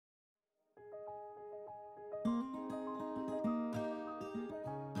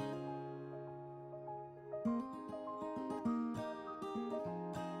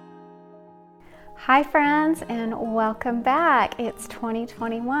Hi friends, and welcome back. It's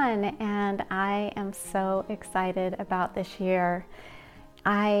 2021 and I am so excited about this year.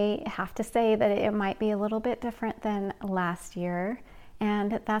 I have to say that it might be a little bit different than last year,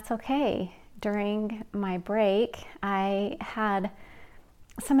 and that's okay. During my break, I had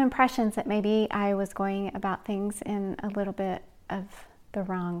some impressions that maybe I was going about things in a little bit of the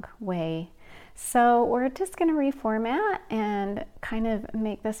wrong way. So we're just going to reformat and kind of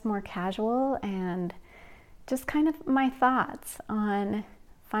make this more casual and just kind of my thoughts on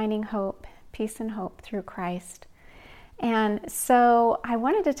finding hope, peace and hope through Christ. And so I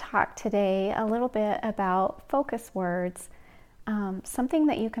wanted to talk today a little bit about focus words, something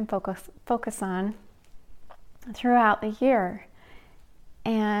that you can focus on throughout the year.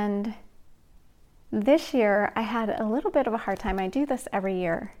 And this year I had a little bit of a hard time. I do this every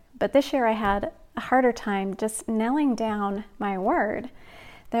year, but this year I had a harder time just nailing down my word.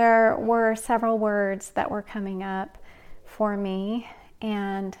 There were several words that were coming up for me,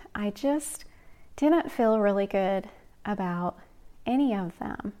 and I just didn't feel really good about any of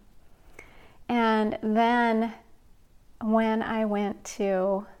them. And then when I went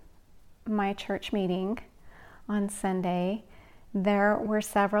to my church meeting on Sunday, there were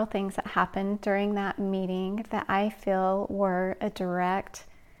several things that happened during that meeting that I feel were a direct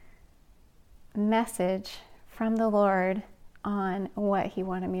message from the Lord on what He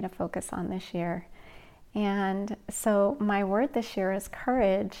wanted me to focus on this year. And so my word this year is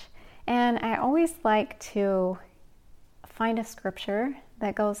courage. And I always like to find a scripture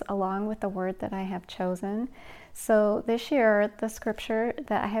that goes along with the word that I have chosen. So this year, the scripture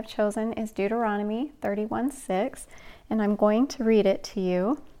that I have chosen is Deuteronomy 31:6, and I'm going to read it to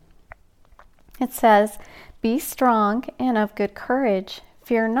you. It says, "Be strong and of good courage.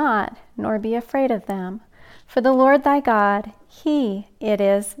 Fear not, nor be afraid of them. For the Lord thy God, He it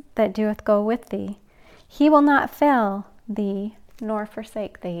is that doeth go with thee. He will not fail thee, nor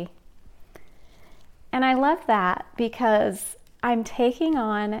forsake thee." And I love that because I'm taking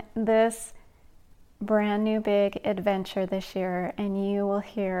on this brand new big adventure this year, and you will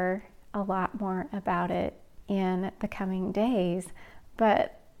hear a lot more about it in the coming days.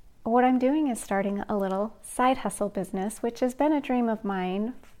 But what I'm doing is starting a little side hustle business, which has been a dream of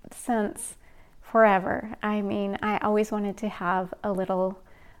mine since forever. I mean, I always wanted to have a little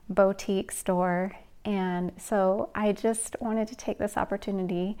boutique store, and so I just wanted to take this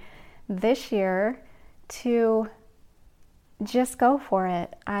opportunity this year to just go for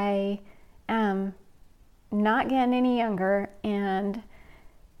it. I am not getting any younger, and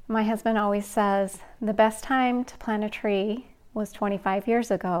my husband always says the best time to plant a tree was 25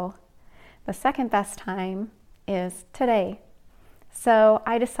 years ago. The second best time is today. So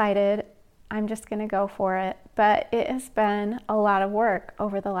I decided I'm just going to go for it. But it has been a lot of work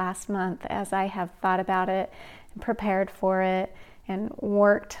over the last month as I have thought about it and prepared for it and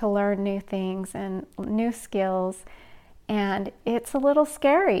worked to learn new things and new skills. And it's a little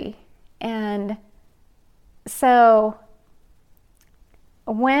scary. And so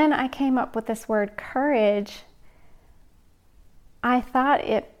when I came up with this word courage, I thought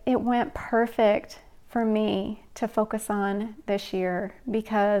it went perfect for me to focus on this year,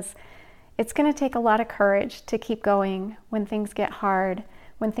 because it's going to take a lot of courage to keep going when things get hard,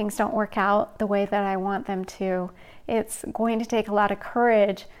 when things don't work out the way that I want them to. It's going to take a lot of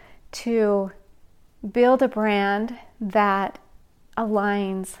courage to build a brand that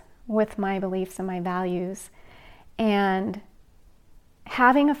aligns with my beliefs and my values. And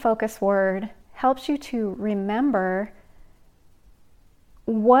having a focus word helps you to remember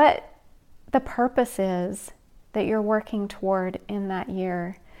what the purpose is that you're working toward in that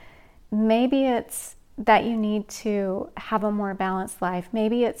year. Maybe it's that you need to have a more balanced life.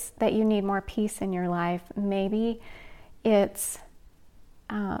 Maybe it's that you need more peace in your life. Maybe it's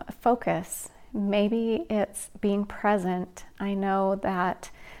focus. Maybe it's being present. I know that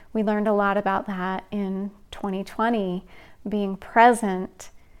we learned a lot about that in 2020, being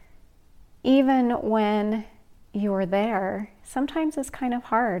present even when you're there sometimes is kind of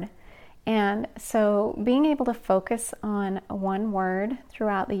hard. And so being able to focus on one word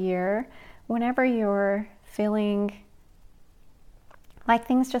throughout the year, whenever you're feeling like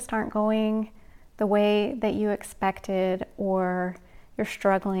things just aren't going the way that you expected, or you're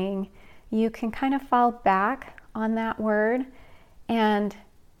struggling, you can kind of fall back on that word and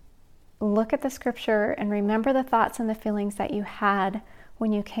look at the scripture and remember the thoughts and the feelings that you had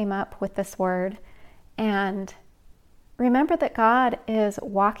when you came up with this word. And remember that God is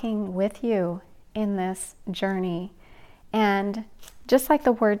walking with you in this journey. And just like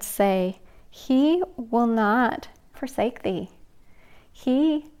the words say, He will not forsake thee.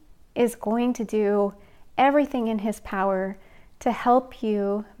 He is going to do everything in His power to help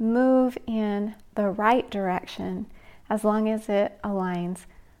you move in the right direction as long as it aligns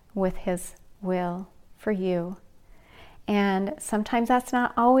with His will for you. And sometimes that's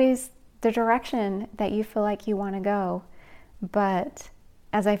not always the direction that you feel like you want to go. But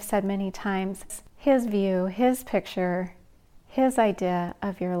as I've said many times, His view, His picture, His idea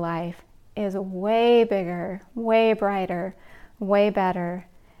of your life is way bigger, way brighter, way better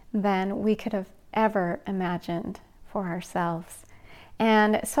than we could have ever imagined for ourselves.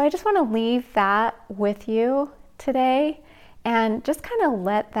 And so I just want to leave that with you today and just kind of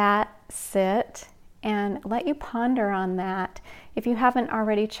let that sit and let you ponder on that. If you haven't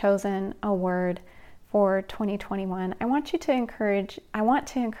already chosen a word for 2021, I want to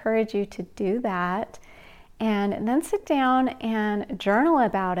encourage you to do that and then sit down and journal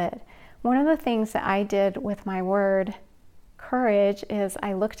about it. One of the things that I did with my word courage is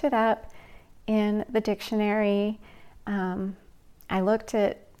I looked it up in the dictionary. I looked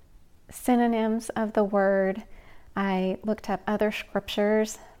at synonyms of the word. I looked up other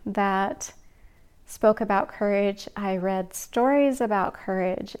scriptures that spoke about courage. I read stories about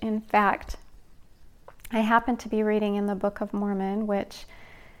courage. In fact, I happened to be reading in the Book of Mormon, which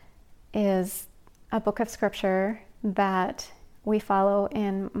is a book of scripture that we follow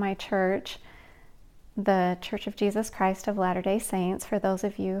in my church, the Church of Jesus Christ of Latter-day Saints, for those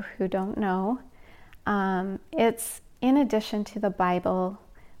of you who don't know. It's in addition to the Bible,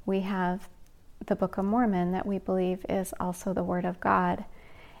 we have the Book of Mormon that we believe is also the Word of God.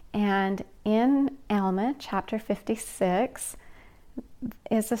 And in Alma, chapter 56,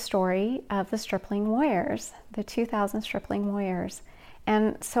 is the story of the Stripling Warriors, the 2,000 Stripling Warriors.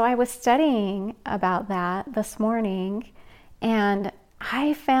 And so I was studying about that this morning, and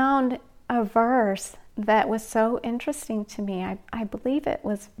I found a verse that was so interesting to me. I believe it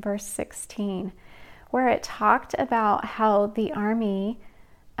was verse 16, where it talked about how the army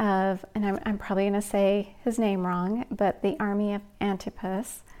of, and I'm probably going to say his name wrong, but the army of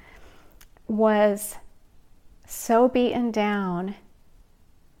Antipas was so beaten down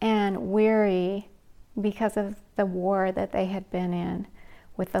and weary because of the war that they had been in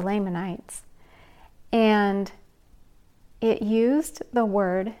with the Lamanites. And it used the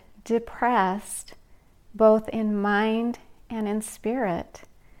word depressed both in mind and in spirit.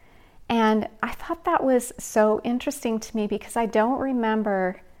 And I thought that was so interesting to me because I don't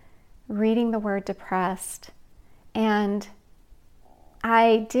remember reading the word depressed. And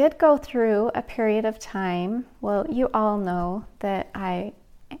I did go through a period of time, well, you all know that I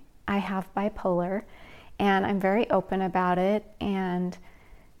have bipolar, and I'm very open about it, and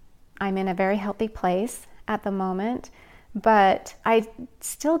I'm in a very healthy place at the moment, but I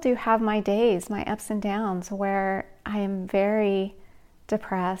still do have my days, my ups and downs, where I am very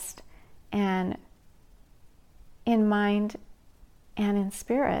depressed and in mind and in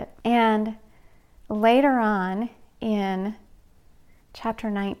spirit. And later on in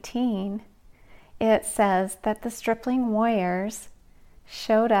chapter 19, it says that the Stripling Warriors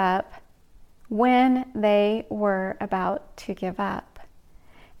showed up when they were about to give up.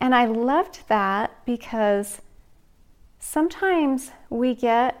 And I loved that because sometimes we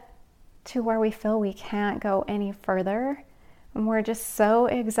get to where we feel we can't go any further, and we're just so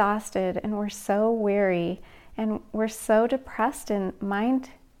exhausted and we're so weary and we're so depressed in mind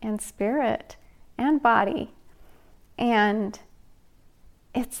and spirit and body. And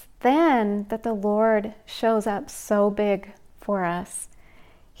it's then that the Lord shows up so big for us.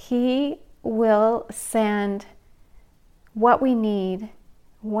 He will send what we need,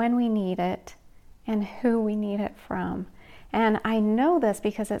 when we need it, and who we need it from. And I know this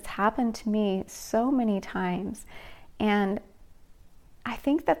because it's happened to me so many times. And I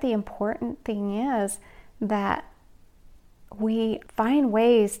think that the important thing is that we find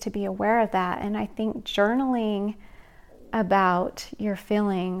ways to be aware of that. And I think journaling about your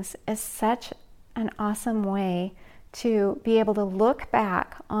feelings is such an awesome way to be able to look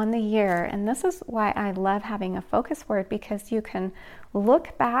back on the year. And this is why I love having a focus word, because you can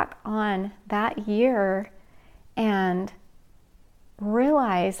look back on that year and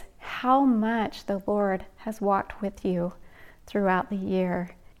realize how much the Lord has walked with you throughout the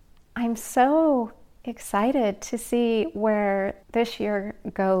year. I'm so excited to see where this year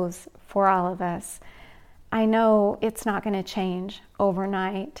goes for all of us. I know it's not going to change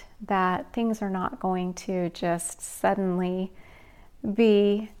overnight, that things are not going to just suddenly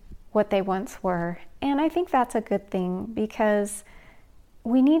be what they once were. And I think that's a good thing, because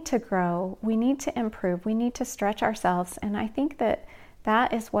we need to grow, we need to improve, we need to stretch ourselves. And I think that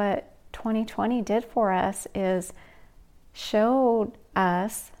that is what 2020 did for us, is showed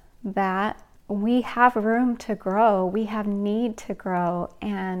us that we have room to grow, we have need to grow,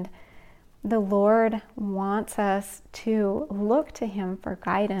 and the Lord wants us to look to Him for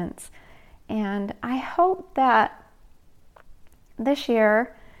guidance. And I hope that this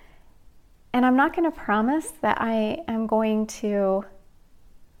year, and I'm not going to promise that I am going to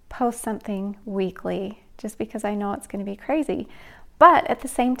post something weekly, just because I know it's going to be crazy. But at the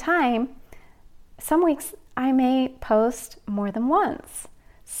same time, some weeks I may post more than once.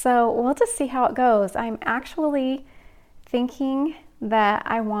 So we'll just see how it goes. I'm actually thinking that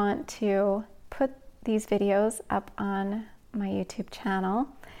I want to put these videos up on my YouTube channel,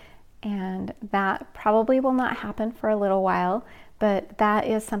 and that probably will not happen for a little while, but that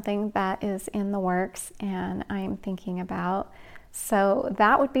is something that is in the works and I'm thinking about. So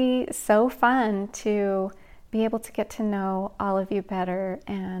that would be so fun to be able to get to know all of you better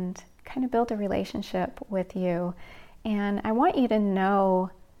and kind of build a relationship with you. And I want you to know,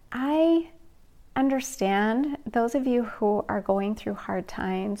 I understand those of you who are going through hard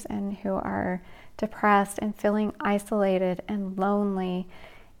times and who are depressed and feeling isolated and lonely.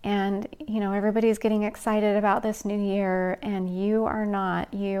 And, everybody's getting excited about this new year and you are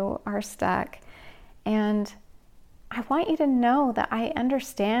not, you are stuck. And I want you to know that I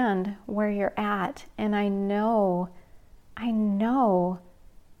understand where you're at, and I know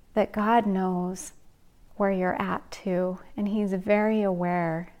that God knows where you're at too, and He's very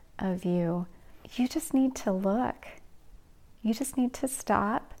aware of you. You just need to look. You just need to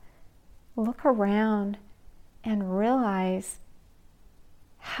stop, look around, and realize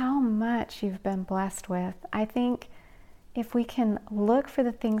how much you've been blessed with. I think if we can look for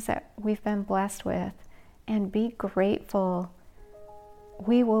the things that we've been blessed with and be grateful,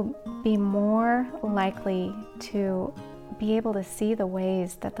 we will be more likely to be able to see the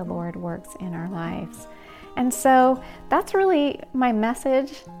ways that the Lord works in our lives. And so that's really my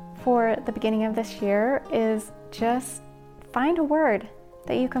message for the beginning of this year, is just find a word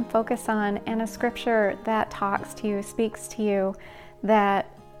that you can focus on and a scripture that talks to you, speaks to you, that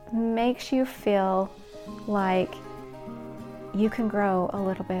makes you feel like you can grow a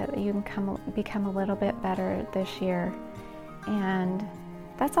little bit, you can become a little bit better this year. And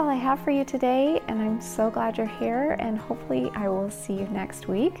that's all I have for you today, and I'm so glad you're here, and hopefully I will see you next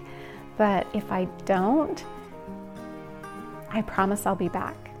week. But if I don't, I promise I'll be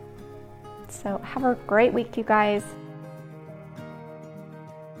back. So have a great week, you guys.